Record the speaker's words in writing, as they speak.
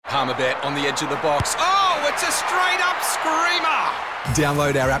Palmerbet on the edge of the box. Oh, it's a straight-up screamer!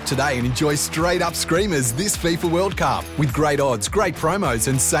 Download our app today and enjoy straight-up screamers this FIFA World Cup with great odds, great promos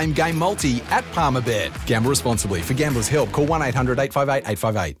and same-game multi at Palmerbet. Gamble responsibly. For Gamblers' Help, call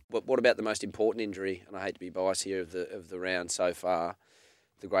 1-800-858-858. What about the most important injury, and I hate to be biased here, of the round so far,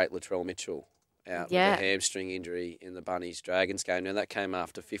 the great Latrell Mitchell out with a hamstring injury in the Bunnies-Dragons game. Now, that came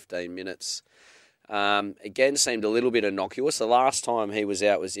after 15 minutes. Again, seemed a little bit innocuous. The last time he was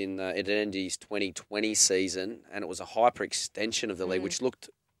out was in it ended his 2020 season, and it was a hyperextension of the leg, which looked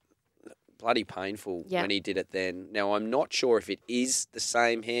bloody painful when he did it then. Now, I'm not sure if it is the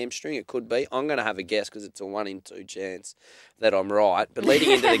same hamstring. It could be. I'm going to have a guess because it's a 1 in 2 chance that I'm right. But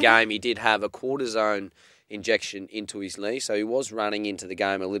leading into the game, he did have a cortisone injection into his knee, so he was running into the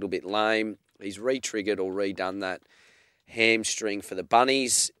game a little bit lame. He's re-triggered or redone that hamstring for the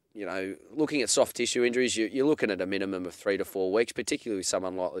Bunnies. You know, looking at soft tissue injuries, you're looking at a minimum of 3 to 4 weeks, particularly with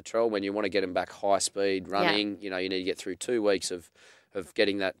someone like Latrell. When you want to get him back high speed running, you know, you need to get through 2 weeks of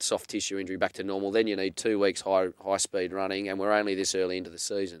getting that soft tissue injury back to normal. Then you need 2 weeks high speed running, and we're only this early into the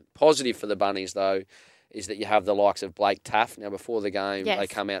season. Positive for the Bunnies, though, is that you have the likes of Blake Taaffe. Now, before the game, they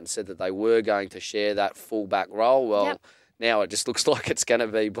come out and said that they were going to share that full-back role. Well, now it just looks like it's going to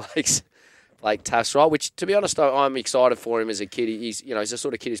be Blake Taaffe's role, which, to be honest, I'm excited for him as a kid. He's the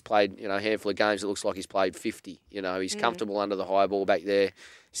sort of kid who's played, a handful of games. It looks like he's played 50. He's comfortable under the high ball back there.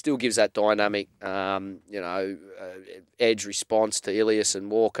 Still gives that dynamic, edge response to Ilias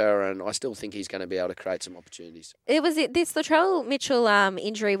and Walker, and I still think he's going to be able to create some opportunities. This Latrell Mitchell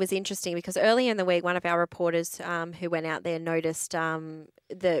injury was interesting because earlier in the week, one of our reporters who went out there noticed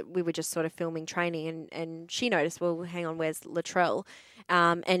that we were just sort of filming training, and she noticed, well, hang on, where's Latrell?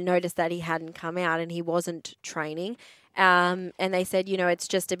 And noticed that he hadn't come out and he wasn't training. And they said, it's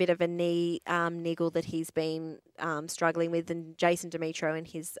just a bit of a knee niggle that he's been struggling with. And Jason Demetrio in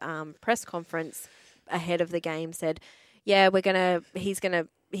his press conference ahead of the game said, he's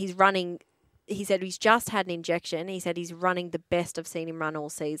running. He said he's just had an injection. He said he's running the best I've seen him run all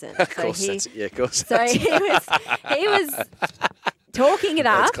season. Of course, of course. So he was talking it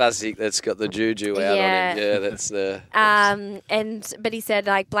up. That's classic. That's got the juju out on him. Yeah, that's the. But he said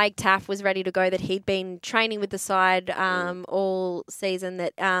Blake Taaffe was ready to go. That he'd been training with the side all season.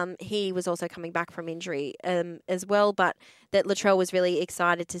 That he was also coming back from injury as well. But that Latrell was really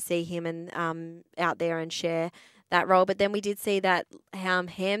excited to see him and out there and share that role. But then we did see that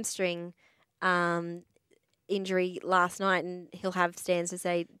hamstring injury last night, and he'll have stands to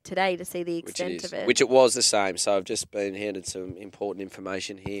say today to see the extent of it. Which it was the same. So I've just been handed some important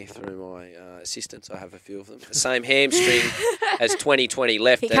information here through my assistants. I have a few of them. The same hamstring as 2020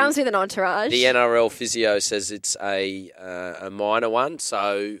 left. He comes with an entourage. The NRL physio says it's a minor one.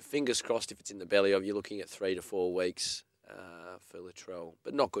 So fingers crossed if it's in the belly of, you're looking at 3 to 4 weeks for Latrell.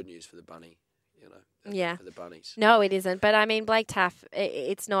 But not good news for the Bunny, for the Bunnies. No, it isn't. But I mean, Blake Taaffe,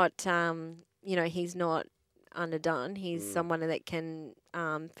 it's not, he's not underdone. He's someone that can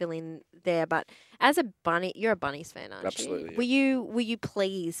fill in there. But as a Bunny, you're a Bunnies fan, aren't you? Absolutely. Were you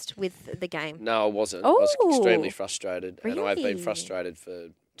pleased with the game? No, I wasn't. I was extremely frustrated. Really? And I've been frustrated for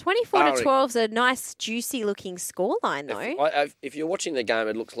 24-12 is a nice, juicy-looking scoreline, though. If you're watching the game,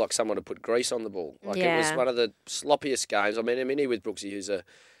 it looks like someone had put grease on the ball. It was one of the sloppiest games. I mean, here with Brooksy, who's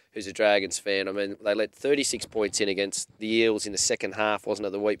a Dragons fan. I mean, they let 36 points in against the Eels in the second half, wasn't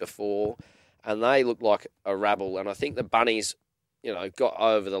it, the week before? And they looked like a rabble. And I think the Bunnies, got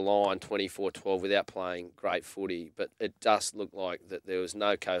over the line 24-12 without playing great footy. But it just looked like that there was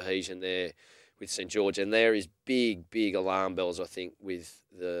no cohesion there with St George. And there is big, big alarm bells, I think, with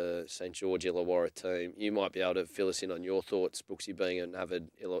the St George Illawarra team. You might be able to fill us in on your thoughts, Brooksy, being an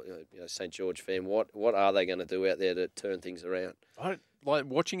avid St George fan. What are they going to do out there to turn things around? Like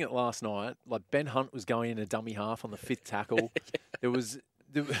watching it last night, like Ben Hunt was going in a dummy half on the fifth tackle. There was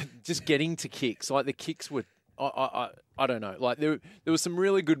just getting to kicks. Like the kicks were, I don't know. Like there were some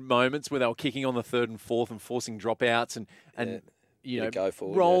really good moments where they were kicking on the third and fourth and forcing dropouts and go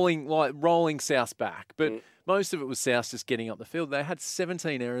forward, rolling South back. But most of it was South just getting up the field. They had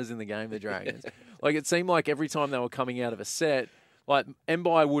 17 errors in the game, the Dragons. Like it seemed like every time they were coming out of a set, like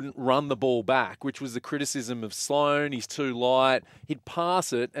Mbai wouldn't run the ball back, which was the criticism of Sloan. He's too light. He'd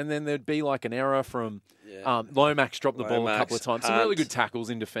pass it, and then there'd be like an error from Lomax dropped the ball a couple of times. Some really good tackles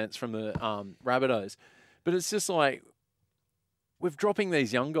in defence from the Rabbitohs. But it's just like we're dropping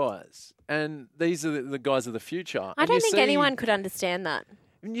these young guys, and these are the guys of the future. I don't think anyone could understand that.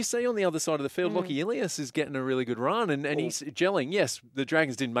 And you see on the other side of the field, Lockie Ilias is getting a really good run, and he's gelling. Yes, the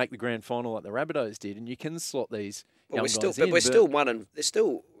Dragons didn't make the grand final like the Rabbitohs did, and you can slot these young guys in. But we're still one, and they're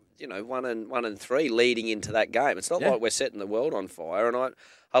still 1-3 leading into that game. It's not Yeah. like we're setting the world on fire. And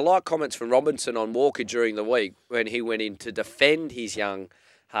I like comments from Robinson on Walker during the week when he went in to defend his young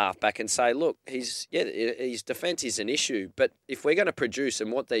halfback and say, look, his defence is an issue, but if we're going to produce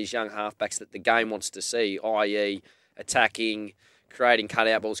and what these young halfbacks that the game wants to see, i.e. attacking, creating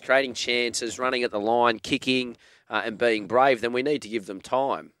cutout balls, creating chances, running at the line, kicking, and being brave, then we need to give them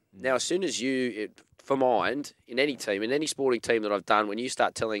time. Now, as soon as for mind, in any team, in any sporting team that I've done, when you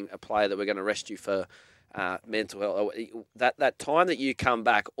start telling a player that we're going to rest you for mental health, that time that you come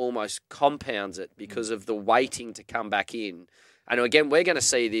back almost compounds it because of the waiting to come back in. And again, we're going to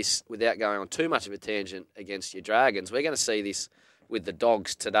see this, without going on too much of a tangent against your Dragons, we're going to see this with the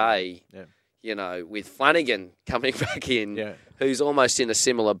Dogs today, with Flanagan coming back in, who's almost in a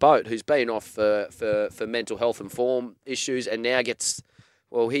similar boat, who's been off for mental health and form issues and now gets...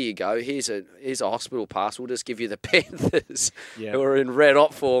 Well, here you go. Here's a hospital pass. We'll just give you the Panthers who are in red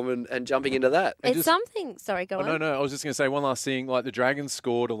hot form and jumping into that. It's something... Sorry, go on. No. I was just going to say one last thing. Like, the Dragons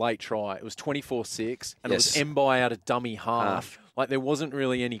scored a late try. It was 24-6, and it was Mbai out of dummy half. Like, there wasn't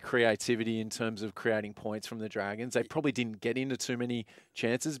really any creativity in terms of creating points from the Dragons. They probably didn't get into too many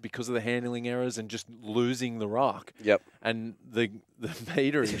chances because of the handling errors and just losing the ruck. Yep. And the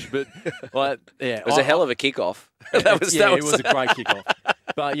meterage. But, it was a hell of a kickoff. It was a great kickoff.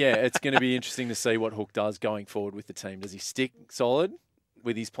 But, it's going to be interesting to see what Hook does going forward with the team. Does he stick solid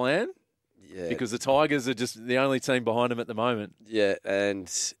with his plan? Yeah. Because the Tigers are just the only team behind him at the moment. Yeah, and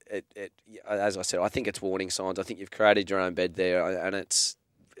as I said, I think it's warning signs. I think you've created your own bed there, and it's...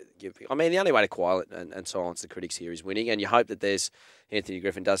 I mean, the only way to quiet and silence the critics here is winning, and you hope that Anthony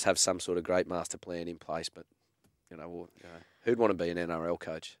Griffin does have some sort of great master plan in place, but, who'd want to be an NRL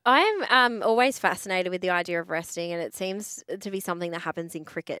coach? I'm always fascinated with the idea of resting, and it seems to be something that happens in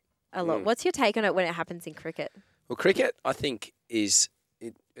cricket a lot. What's your take on it when it happens in cricket? Well, cricket, I think, is...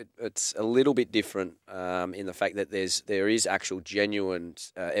 It's a little bit different in the fact that there is actual genuine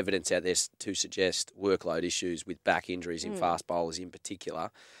evidence out there to suggest workload issues with back injuries in fast bowlers in particular.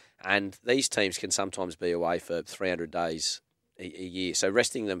 And these teams can sometimes be away for 300 days a year. So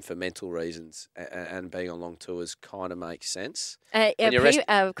resting them for mental reasons and being on long tours kind of makes sense.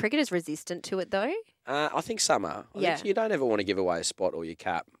 Cricket is resistant to it, though? I think some are. I think you don't ever want to give away a spot or your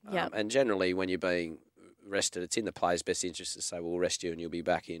cap. And generally when you're being... rested, it's in the player's best interest to say, we'll rest you and you'll be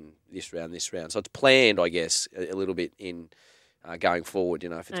back in this round. So it's planned, I guess, a little bit in going forward.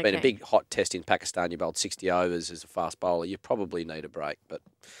 If it's been a big hot test in Pakistan, you bowled 60 overs as a fast bowler, you probably need a break. But,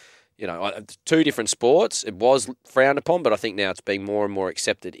 two different sports. It was frowned upon, but I think now it's being more and more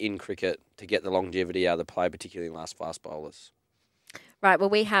accepted in cricket to get the longevity out of the play, particularly in last fast bowlers. Right,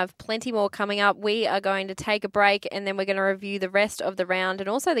 well, we have plenty more coming up. We are going to take a break and then we're going to review the rest of the round and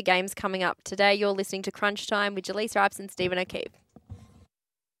also the games coming up today. You're listening to Crunch Time with Jaleesa Apps and Stephen O'Keefe.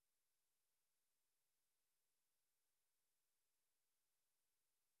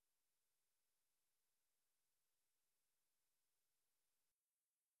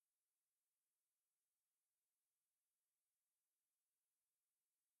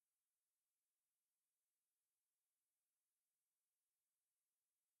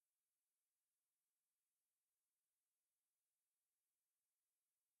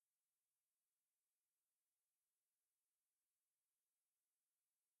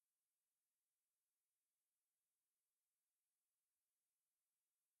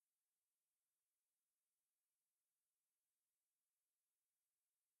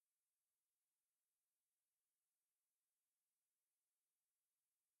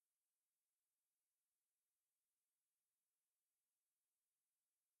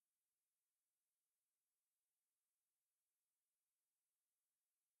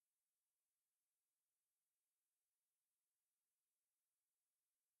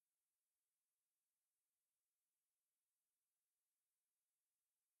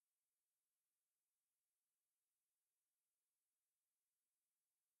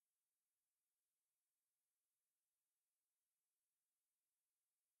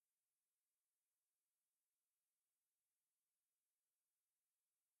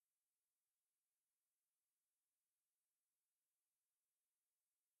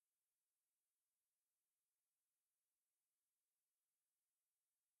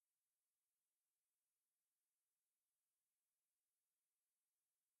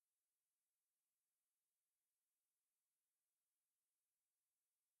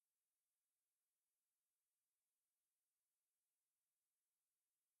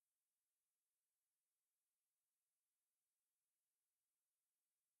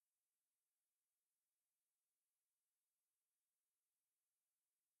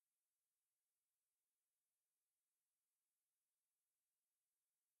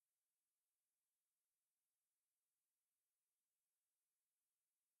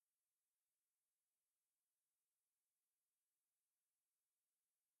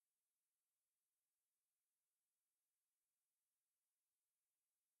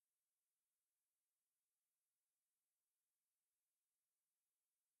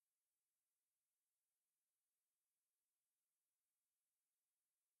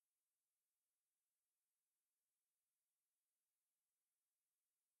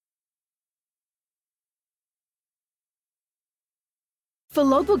 For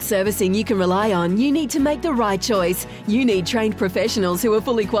logbook servicing you can rely on, you need to make the right choice. You need trained professionals who are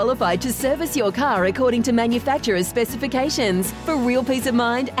fully qualified to service your car according to manufacturer's specifications. For real peace of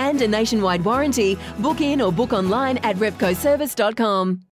mind and a nationwide warranty, book in or book online at repcoservice.com.